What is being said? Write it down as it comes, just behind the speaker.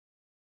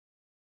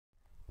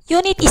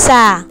Unit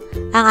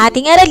 1. Ang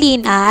ating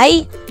aralin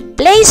ay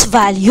place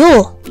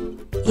value.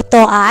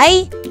 Ito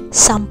ay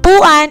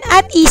sampuan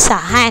at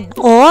isahan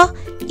o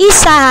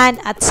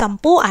isahan at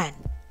sampuan.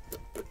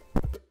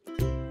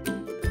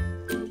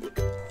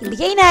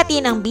 Ibigay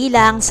natin ang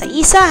bilang sa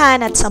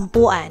isahan at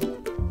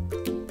sampuan.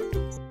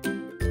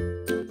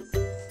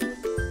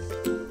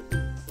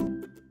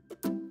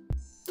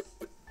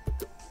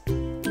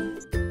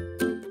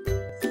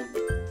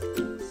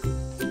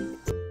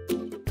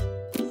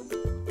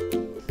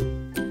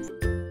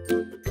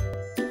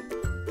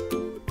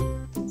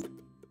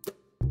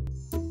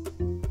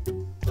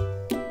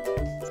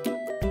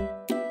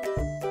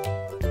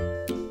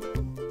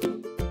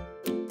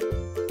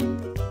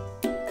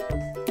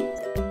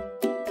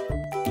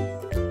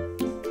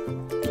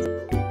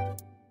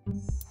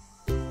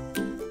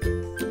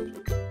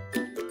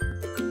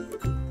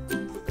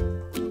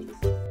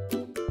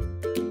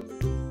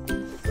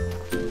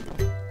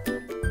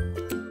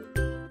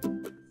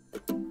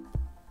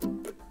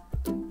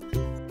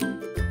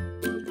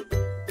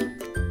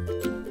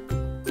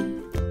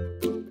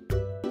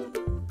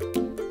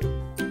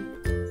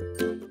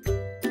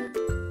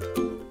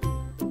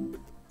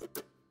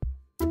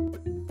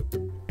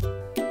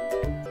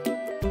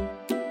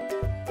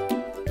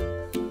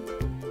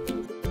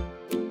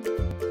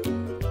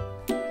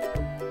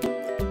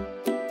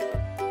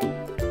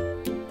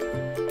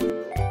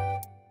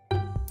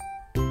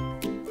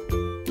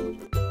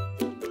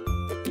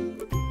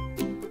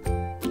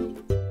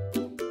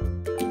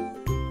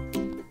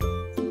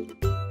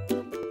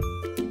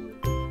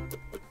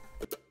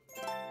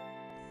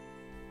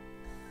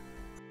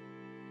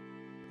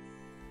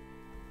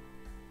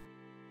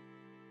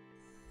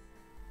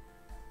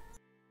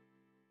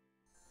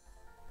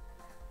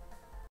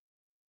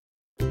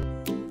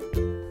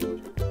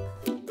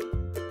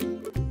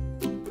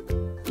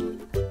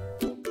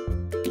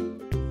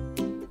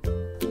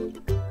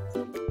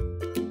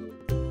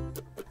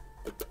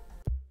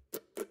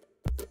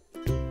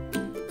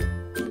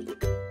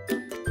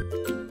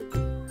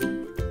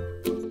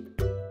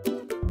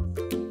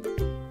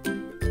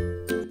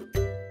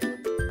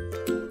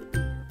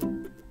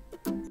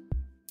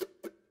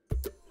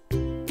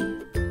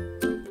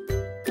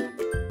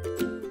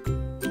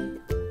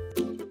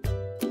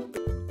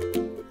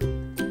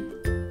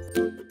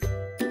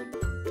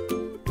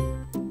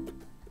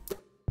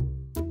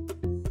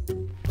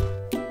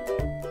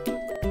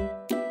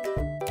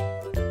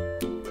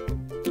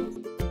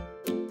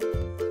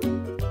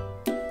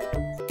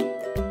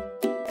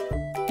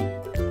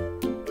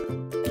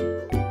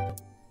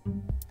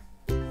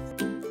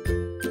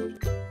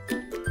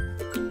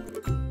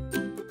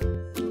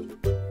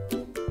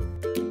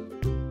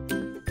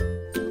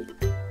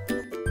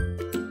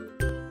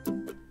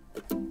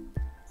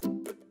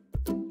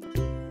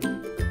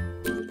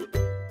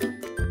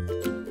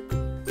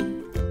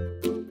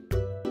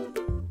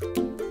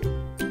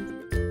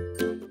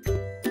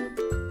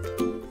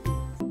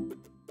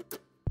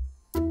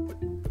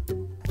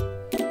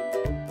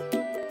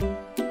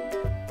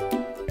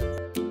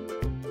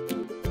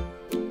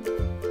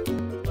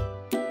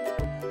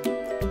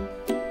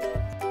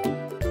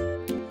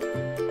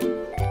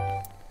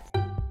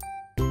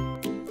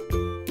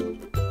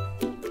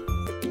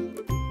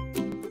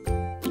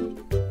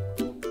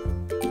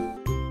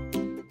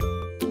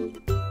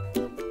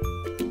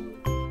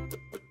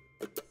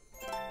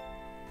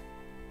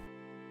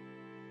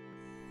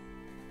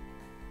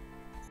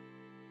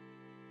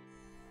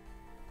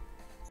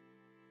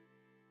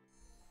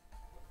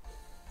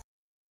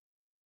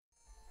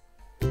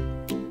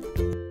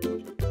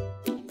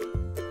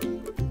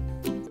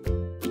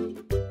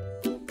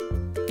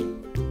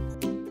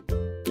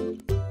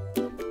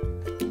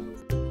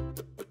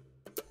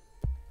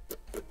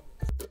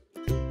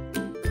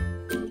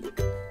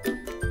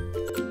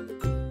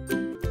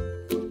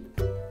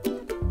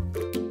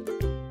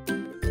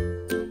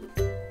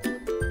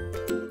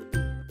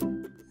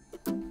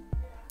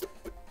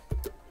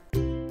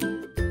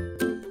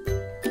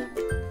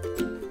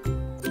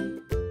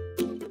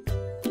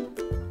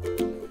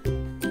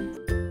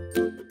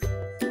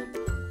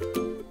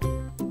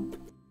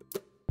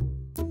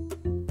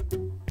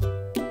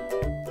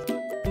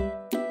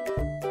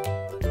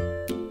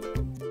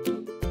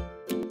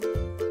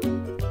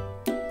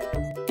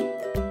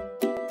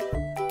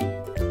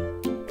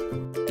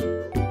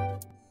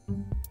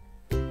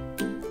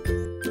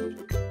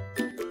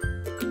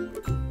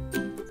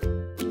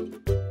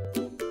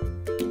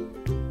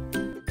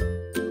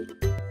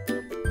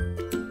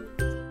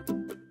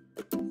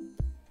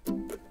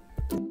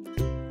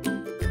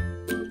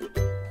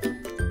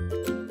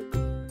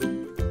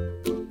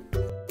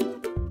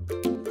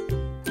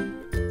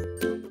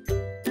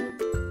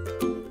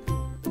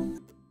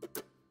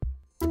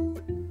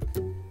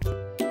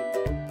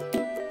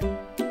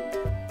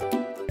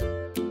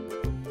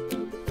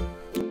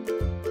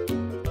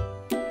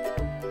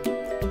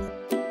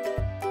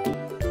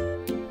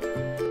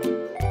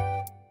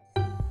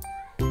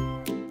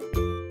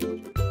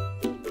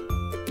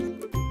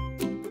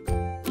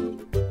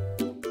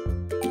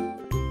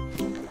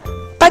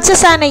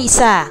 Pagsasanay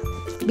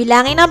 1.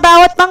 Bilangin ang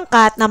bawat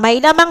pangkat na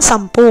may lamang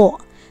 10.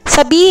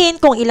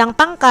 Sabihin kung ilang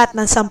pangkat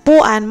ng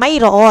sampuan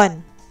mayroon.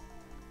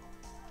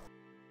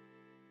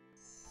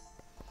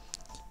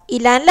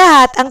 Ilan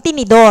lahat ang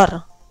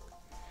tinidor?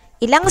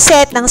 Ilang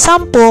set ng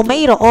 10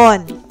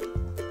 mayroon?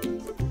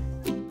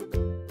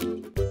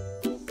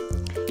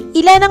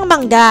 Ilan ang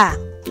mangga?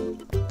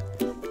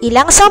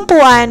 Ilang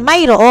sampuan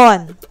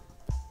mayroon?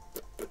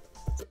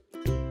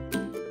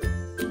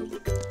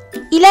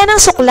 Ilan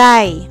ang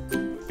suklay?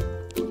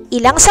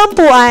 Ilang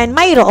sampuan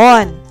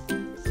mayroon?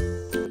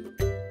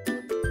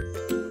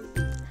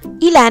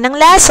 Ilan ang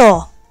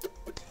laso?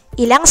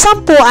 Ilang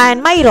sampuan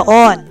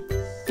mayroon?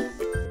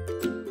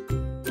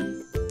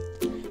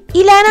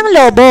 Ilan ang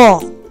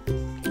lobo?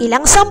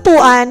 Ilang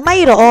sampuan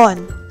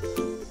mayroon?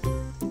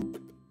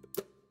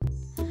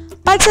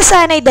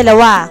 Pagsasanay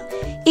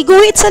 2.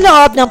 Iguhit sa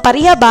loob ng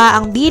parihaba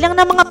ang bilang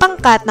ng mga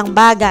pangkat ng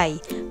bagay.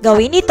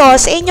 Gawin ito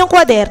sa inyong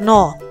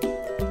kwaderno.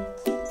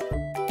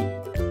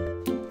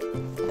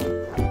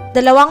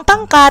 2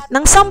 pangkat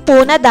ng 10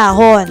 na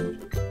dahon.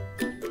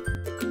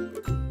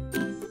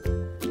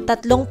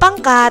 3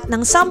 pangkat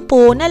ng 10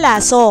 na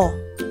laso.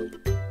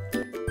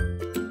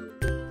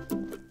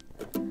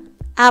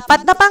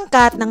 4 na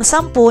pangkat ng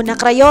 10 na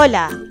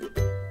krayola.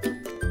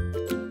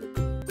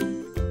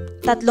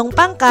 3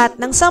 pangkat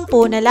ng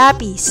 10 na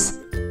lapis.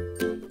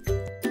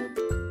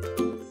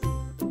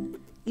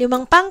 5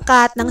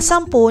 pangkat ng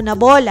 10 na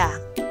bola.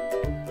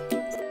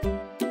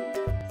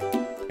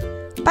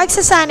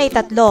 Pagsasanay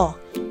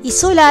 3.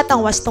 Isulat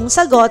ang wastong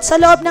sagot sa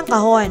loob ng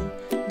kahon.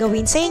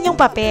 Gawin sa inyong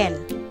papel.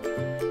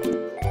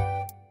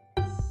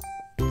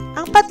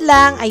 Ang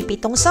patlang ay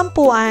 7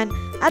 sampuan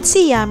at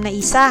 9 na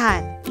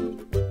isahan.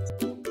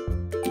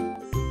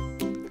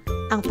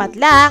 Ang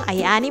patlang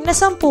ay 6 na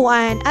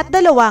sampuan at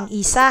 2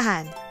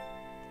 isahan.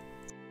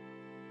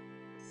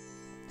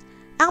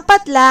 Ang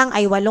patlang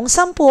ay 8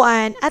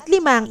 sampuan at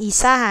 5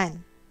 isahan.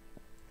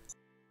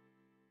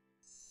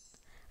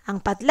 Ang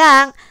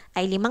patlang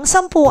ay 5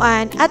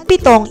 sampuan at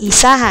 7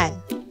 isahan.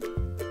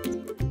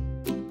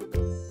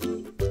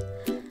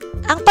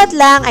 Ang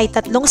patlang ay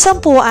 3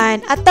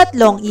 sampuan at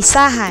 3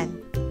 isahan.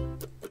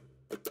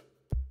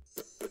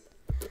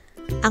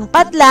 Ang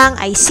patlang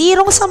ay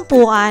 0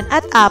 sampuan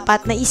at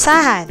 4 na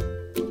isahan.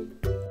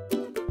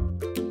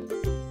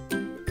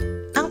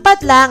 Ang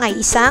patlang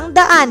ay 1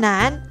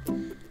 daanan,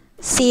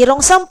 0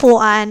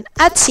 sampuan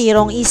at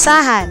 0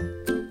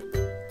 isahan.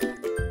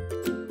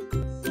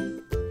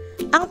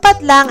 Ang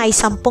patlang ay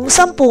 10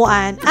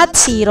 sampuan at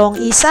 0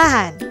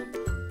 isahan.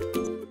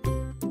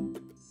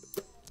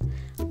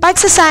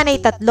 Pagsasanay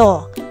 3.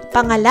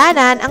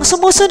 Pangalanan ang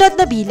sumusunod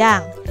na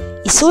bilang.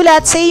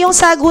 Isulat sa iyong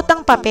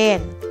sagutang papel.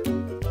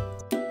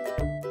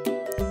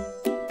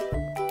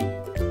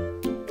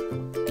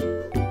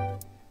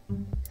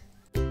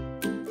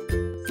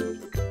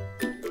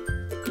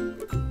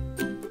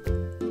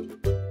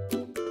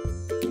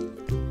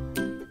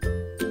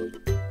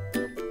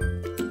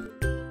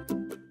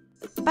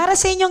 Para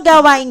sa inyong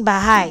gawaing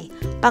bahay,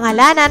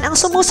 pangalanan ang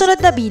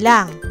sumusunod na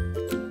bilang.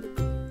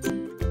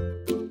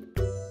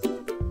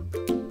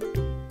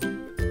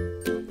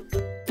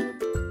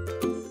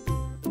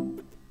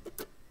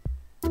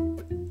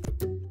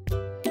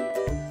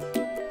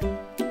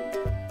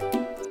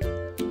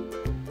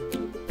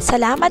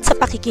 Salamat sa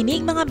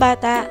pakikinig mga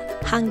bata.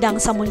 Hanggang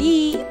sa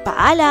muli,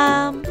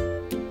 paalam!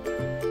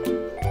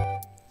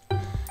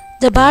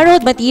 The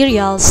borrowed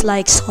materials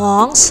like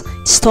songs,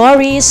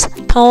 stories,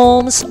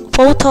 poems,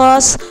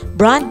 photos,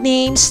 brand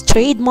names,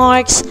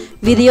 trademarks,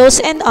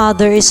 videos, and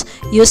others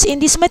used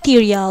in this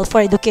material for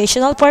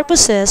educational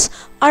purposes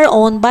are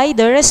owned by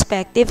their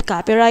respective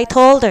copyright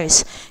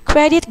holders.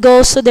 Credit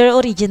goes to their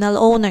original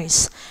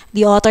owners.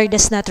 The author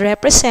does not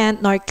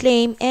represent nor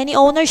claim any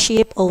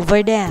ownership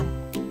over them.